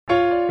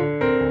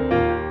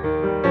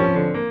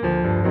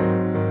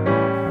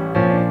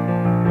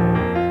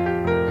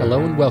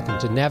welcome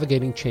to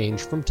Navigating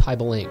Change from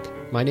Teibel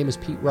Inc. My name is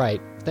Pete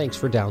Wright. Thanks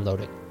for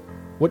downloading.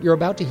 What you're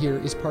about to hear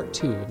is part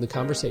 2 of the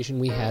conversation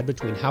we had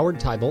between Howard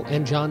Teibel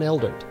and John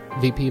Eldert,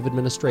 VP of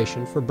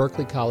Administration for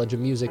Berklee College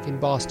of Music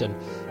in Boston,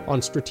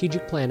 on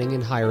strategic planning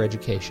in higher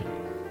education.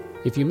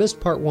 If you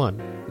missed part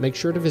 1, make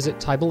sure to visit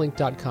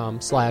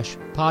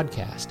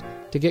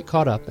teibelinc.com/podcast to get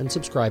caught up and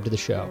subscribe to the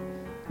show.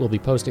 We'll be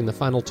posting the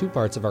final 2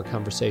 parts of our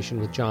conversation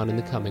with John in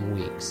the coming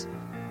weeks.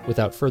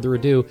 Without further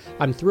ado,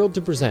 I'm thrilled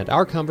to present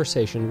our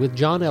conversation with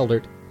John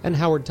Eldert and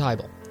Howard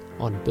Teibel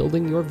on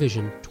Building Your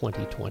Vision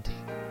 2020.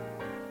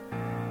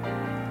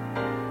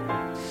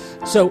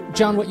 So,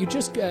 John, what you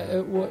just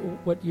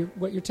what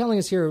you're telling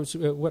us here is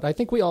what I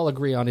think we all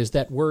agree on is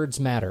that words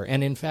matter,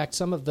 and in fact,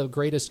 some of the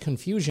greatest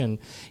confusion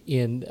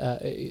in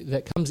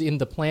that comes in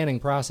the planning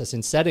process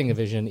in setting a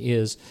vision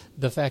is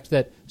the fact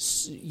that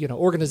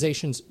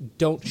organizations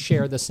don't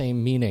share the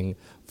same meaning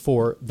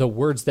for the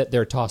words that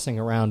they're tossing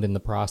around in the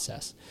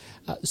process.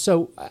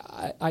 So,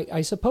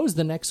 I suppose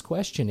the next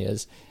question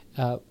is,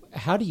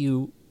 how do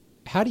you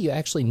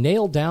actually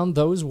nail down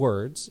those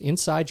words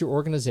inside your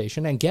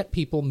organization and get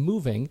people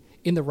moving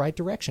in the right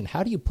direction?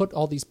 How do you put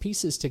all these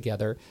pieces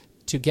together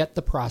to get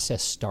the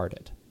process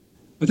started?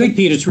 I think,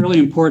 Pete, it's really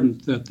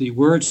important that the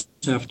words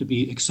have to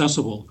be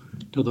accessible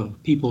to the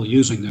people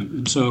using them.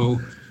 And so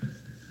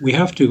we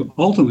have to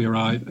ultimately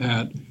arrive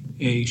at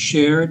a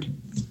shared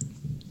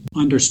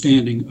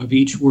understanding of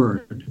each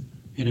word.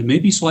 And it may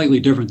be slightly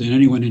different than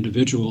any one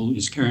individual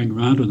is carrying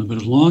around with them, but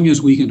as long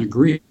as we can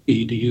agree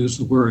to use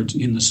the words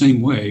in the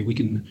same way, we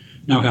can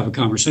now have a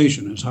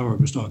conversation, as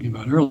Howard was talking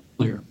about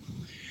earlier.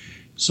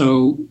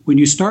 So when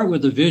you start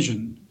with the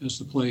vision as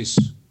the place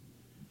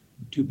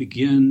to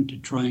begin to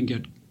try and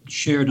get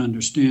shared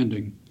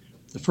understanding,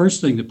 the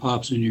first thing that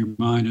pops into your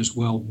mind is,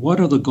 well, what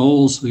are the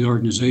goals of the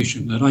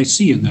organization that I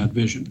see in that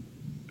vision?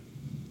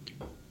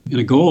 And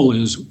a goal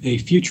is a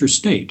future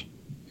state.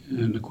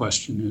 And the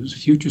question is,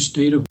 future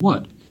state of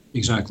what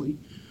exactly?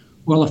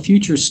 Well, a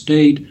future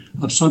state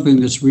of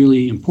something that's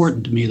really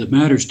important to me, that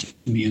matters to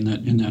me in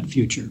that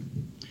future.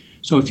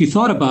 So if you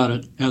thought about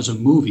it as a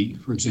movie,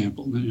 for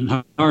example, and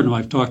Howard and I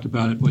have talked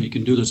about it, well, you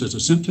can do this as a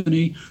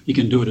symphony, you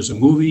can do it as a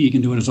movie, you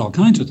can do it as all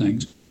kinds of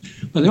things,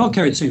 but they all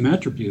carry the same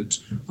attributes.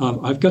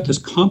 I've got this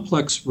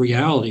complex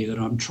reality that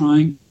I'm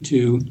trying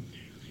to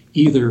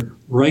either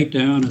write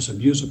down as a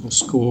musical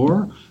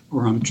score,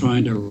 or I'm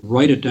trying to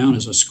write it down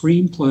as a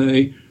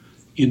screenplay,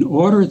 in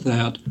order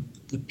that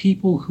the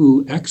people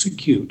who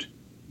execute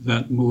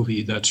that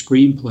movie, that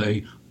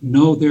screenplay,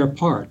 know their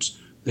parts.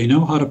 They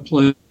know how to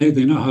play,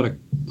 they know how to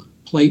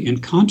play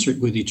in concert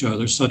with each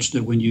other, such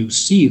that when you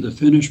see the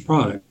finished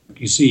product,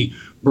 you see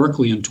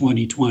Berklee in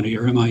 2020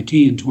 or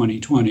MIT in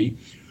 2020,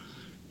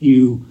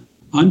 you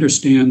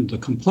understand the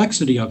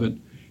complexity of it,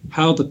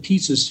 how the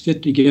pieces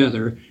fit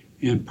together,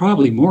 and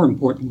probably more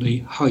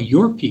importantly, how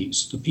your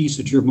piece, the piece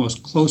that you're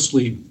most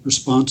closely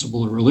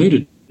responsible or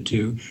related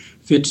to,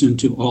 fits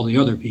into all the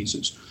other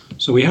pieces.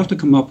 So we have to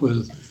come up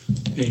with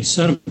a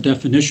set of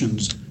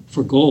definitions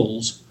for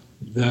goals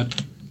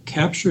that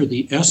capture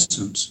the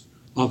essence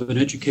of an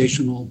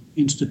educational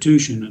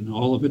institution and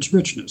all of its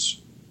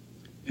richness.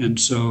 And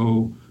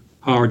so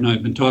Howard and I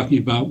have been talking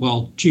about,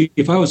 well, gee,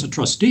 if I was a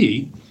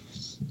trustee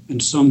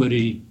and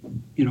somebody,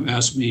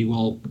 asked me,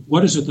 well,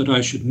 what is it that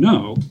I should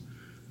know?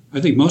 I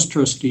think most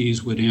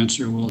trustees would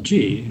answer, well,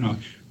 gee,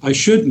 I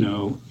should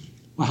know,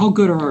 well, how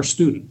good are our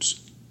students?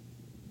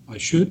 I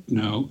should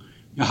know,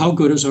 how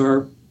good is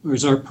our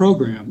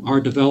program, our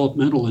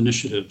developmental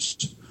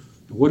initiatives?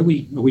 Are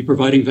we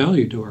providing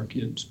value to our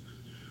kids?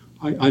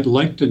 I'd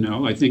like to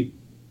know. I think,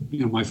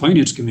 my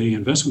finance committee,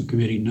 investment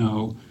committee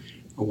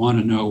want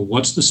to know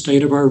what's the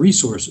state of our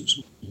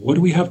resources? What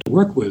do we have to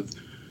work with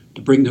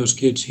to bring those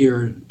kids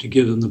here to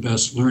give them the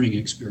best learning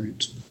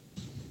experience?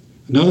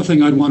 Another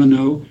thing I'd want to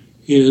know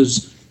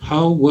is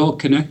how well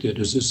connected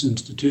is this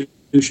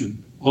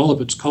institution, all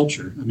of its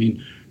culture? I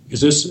mean,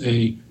 is this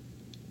a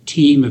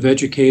team of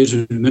educators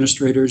and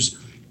administrators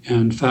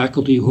and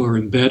faculty who are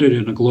embedded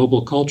in a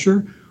global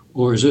culture,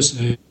 or is this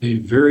a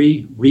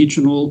very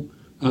regional,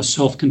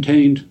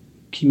 self-contained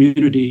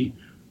community?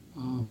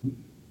 And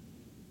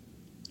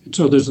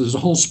so there's a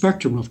whole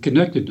spectrum of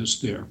connectedness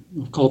there,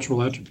 of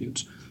cultural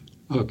attributes,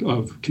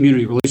 of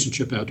community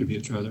relationship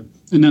attributes, rather.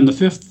 And then the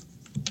fifth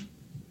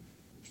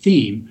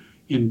theme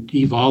in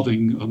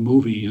evolving a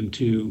movie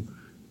into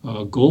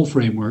goal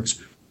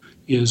frameworks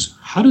is,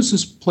 how does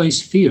this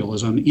place feel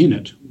as I'm in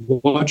it,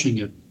 watching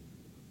it,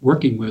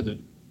 working with it?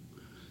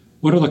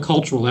 What are the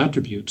cultural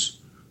attributes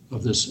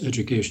of this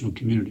educational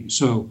community?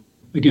 So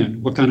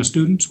again, what kind of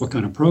students, what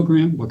kind of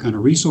program, what kind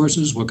of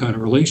resources, what kind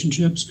of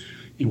relationships,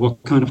 and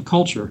what kind of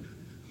culture?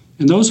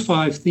 And those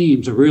 5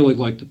 themes are really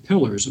like the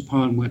pillars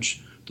upon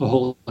which the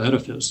whole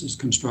edifice is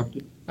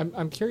constructed.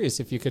 I'm curious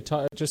if you could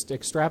just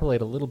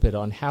extrapolate a little bit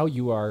on how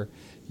you are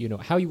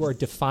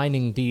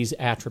defining these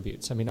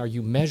attributes. I mean, are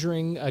you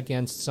measuring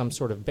against some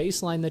sort of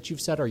baseline that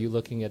you've set? Are you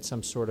looking at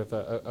some sort of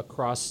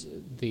across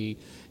the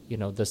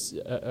this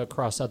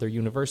across other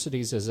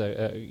universities as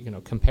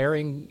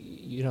comparing,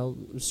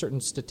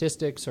 certain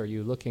statistics? Are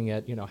you looking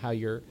at, how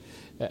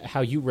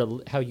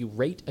you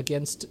rate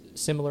against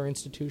similar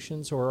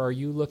institutions, or are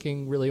you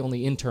looking really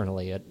only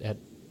internally at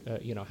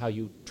how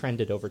you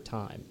trended over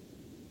time?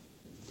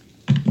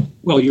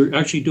 Well, you're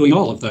actually doing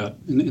all of that.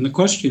 And the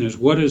question is,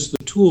 what is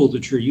the tool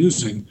that you're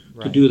using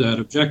to do that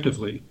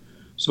objectively?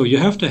 So you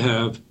have to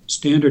have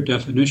standard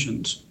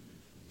definitions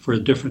for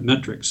different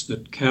metrics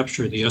that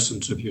capture the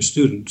essence of your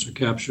students or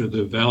capture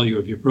the value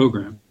of your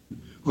program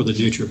or the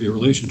nature of your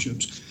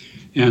relationships.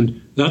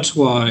 And that's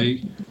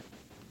why,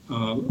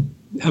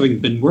 having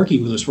been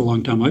working with this for a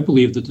long time, I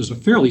believe that there's a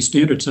fairly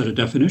standard set of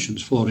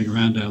definitions floating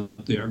around out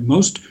there.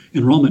 Most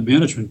enrollment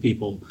management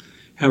people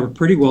have a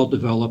pretty well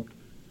developed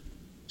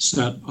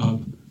set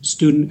of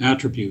student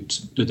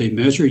attributes that they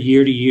measure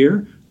year to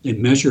year, they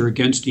measure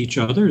against each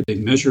other, they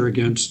measure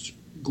against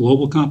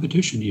global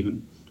competition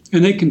even.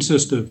 And they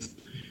consist of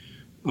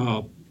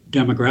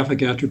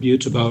demographic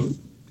attributes about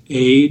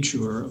age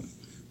or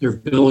their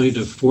ability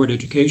to afford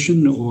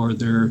education or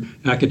their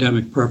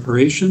academic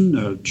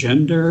preparation,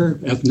 gender,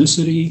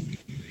 ethnicity,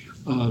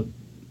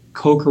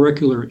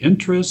 co-curricular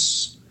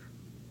interests,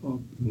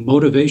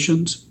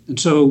 motivations. And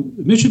so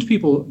admissions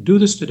people do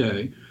this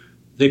today.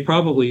 They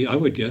probably, I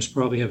would guess,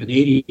 probably have an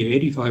 80 to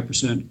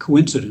 85%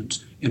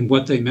 coincidence in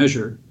what they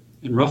measure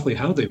and roughly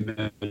how they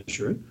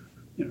measure it.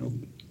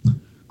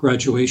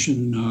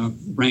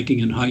 Graduation ranking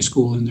in high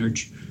school in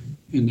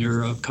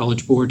their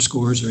college board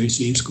scores or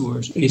ACT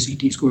scores.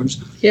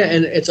 Yeah,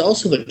 and it's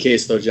also the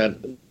case, though,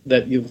 John,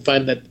 that you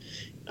find that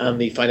on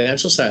the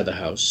financial side of the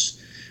house,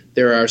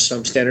 there are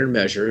some standard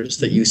measures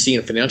that you see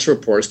in financial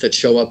reports that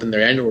show up in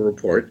their annual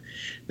report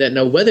that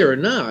now whether or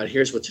not,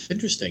 here's what's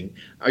interesting,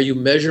 are you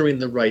measuring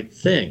the right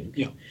thing?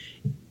 Yeah.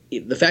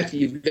 The fact that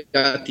you've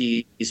got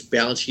these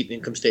balance sheet and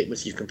income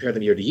statements, you compare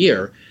them year to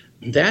year,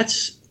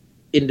 that's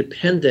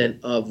independent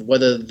of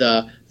whether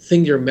the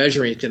thing you're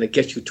measuring is going to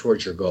get you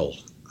towards your goal.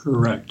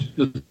 Correct.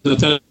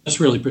 That's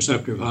really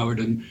perceptive, Howard.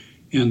 And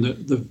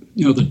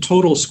the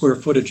total square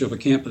footage of a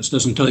campus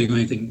doesn't tell you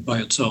anything by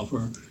itself,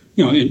 or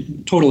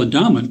total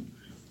endowment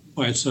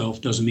by itself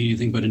doesn't mean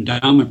anything, but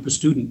endowment per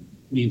student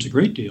means a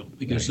great deal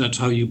because that's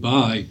how you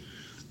buy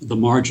the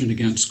margin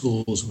against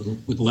schools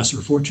with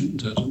lesser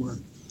fortunes, as it were.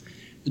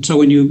 And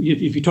so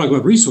if you talk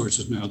about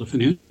resources now, the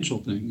financial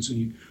things,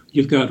 and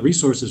you've got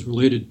resources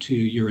related to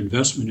your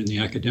investment in the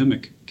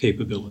academic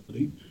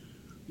capability,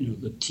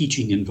 the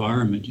teaching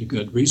environment. You've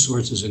got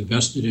resources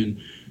invested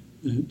in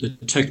the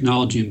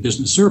technology and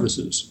business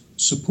services,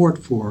 support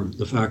for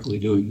the faculty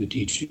doing the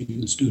teaching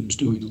and the students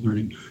doing the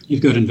learning.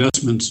 You've got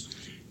investments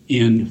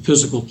in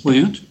physical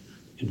plant,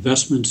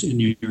 investments in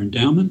your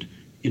endowment,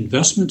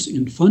 investments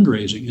in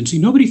fundraising. And see,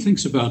 nobody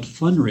thinks about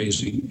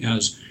fundraising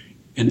as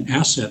an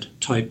asset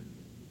type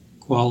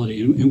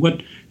quality. And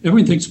what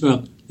everyone thinks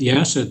about the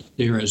asset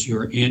there as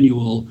your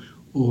annual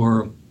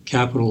or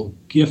capital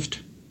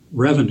gift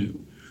revenue.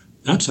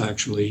 That's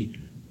actually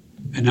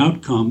an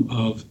outcome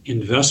of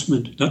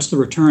investment. That's the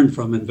return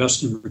from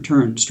invest and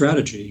return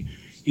strategy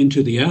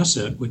into the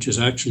asset, which is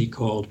actually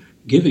called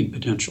giving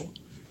potential.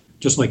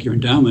 Just like your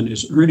endowment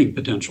is earning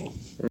potential.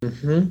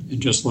 Mm-hmm.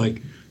 And just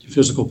like your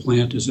physical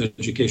plant is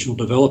educational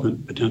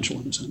development potential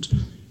in a sense.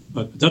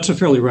 But that's a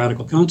fairly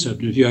radical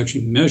concept. And if you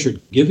actually measured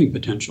giving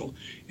potential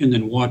and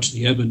then watched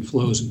the ebb and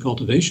flows and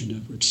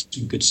cultivation efforts,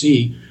 you could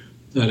see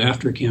that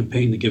after a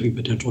campaign, the giving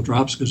potential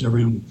drops because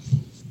everyone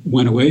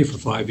went away for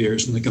 5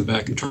 years and they come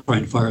back and try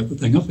and fire the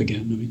thing up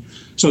again.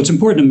 So it's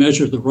important to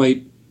measure the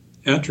right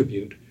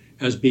attribute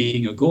as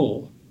being a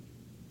goal.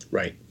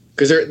 Right.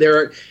 Because there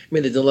are,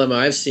 the dilemma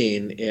I've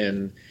seen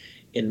in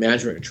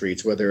management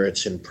retreats, whether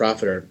it's in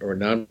profit or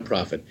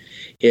nonprofit,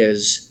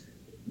 is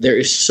there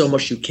is so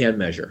much you can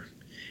measure.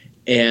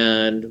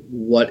 And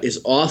what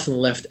is often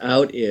left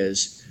out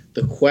is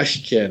the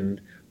question,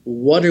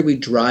 what are we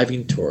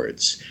driving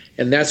towards?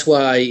 And that's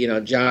why,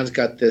 John's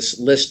got this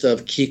list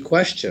of key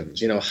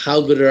questions.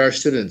 How good are our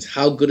students?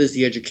 How good is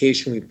the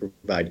education we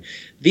provide?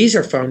 These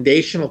are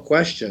foundational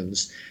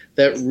questions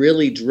that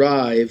really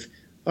drive,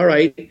 all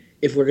right,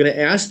 if we're going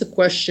to ask the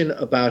question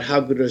about how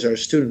good is our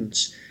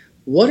students,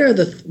 what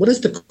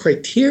is the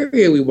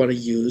criteria we want to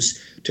use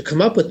to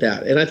come up with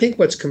that? And I think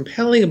what's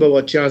compelling about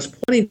what John's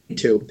pointing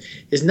to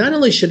is not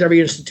only should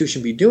every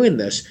institution be doing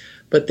this,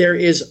 but there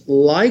is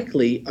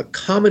likely a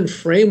common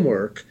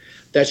framework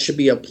that should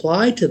be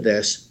applied to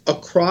this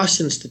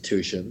across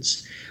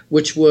institutions,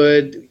 which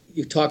would,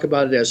 you talk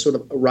about it as sort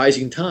of a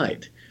rising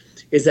tide,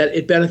 is that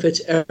it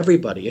benefits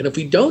everybody. And if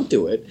we don't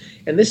do it,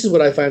 and this is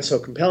what I find so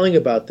compelling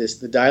about this,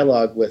 the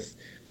dialogue with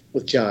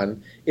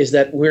John, is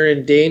that we're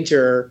in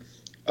danger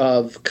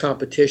of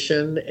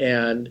competition.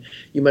 And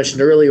you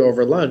mentioned earlier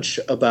over lunch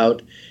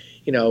about,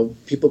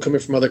 people coming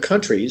from other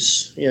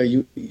countries.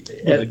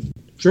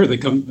 Sure, they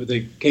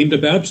came to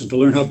Babson to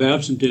learn how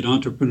Babson did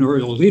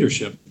entrepreneurial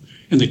leadership,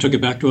 and they took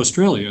it back to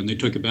Australia, and they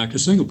took it back to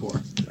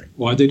Singapore. Right.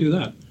 Why'd they do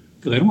that?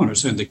 Because they don't want to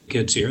send the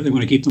kids here. They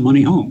want to keep the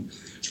money home.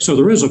 So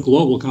there is a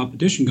global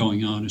competition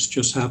going on. It's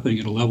just happening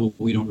at a level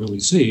we don't really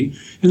see.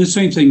 And the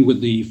same thing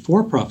with the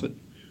for-profit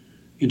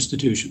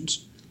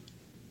institutions.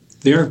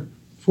 Their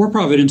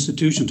for-profit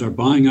institutions are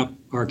buying up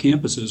our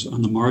campuses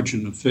on the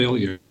margin of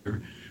failure,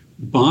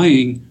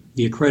 buying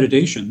the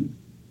accreditation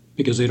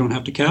because they don't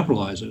have to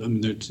capitalize it. I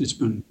mean,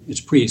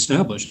 it's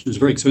pre-established. It's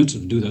very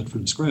expensive to do that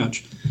from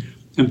scratch.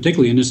 And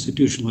particularly an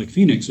institution like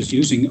Phoenix is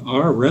using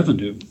our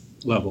revenue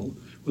level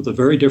with a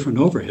very different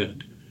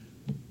overhead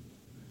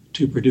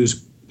to produce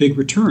big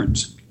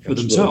returns for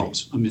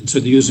themselves. I mean, so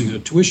they're using a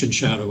tuition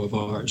shadow of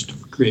ours to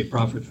create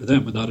profit for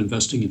them without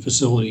investing in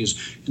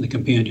facilities and the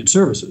companion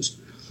services.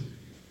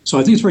 So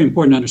I think it's very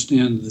important to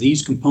understand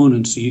these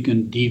components so you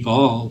can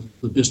devolve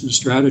the business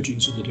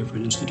strategies of the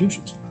different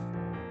institutions.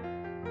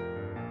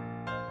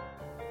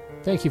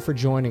 Thank you for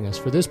joining us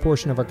for this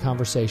portion of our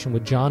conversation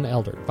with John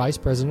Eldert, Vice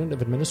President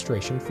of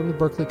Administration from the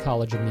Berklee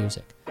College of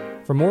Music.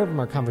 For more of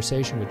our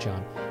conversation with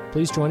John,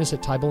 please join us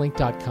at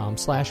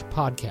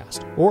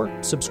TibleLink.com/podcast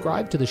or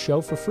subscribe to the show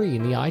for free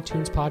in the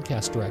iTunes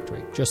podcast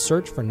directory. Just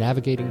search for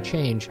Navigating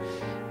Change,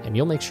 and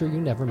you'll make sure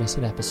you never miss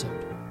an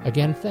episode.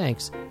 Again,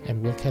 thanks,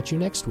 and we'll catch you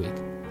next week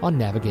on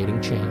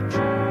Navigating Change.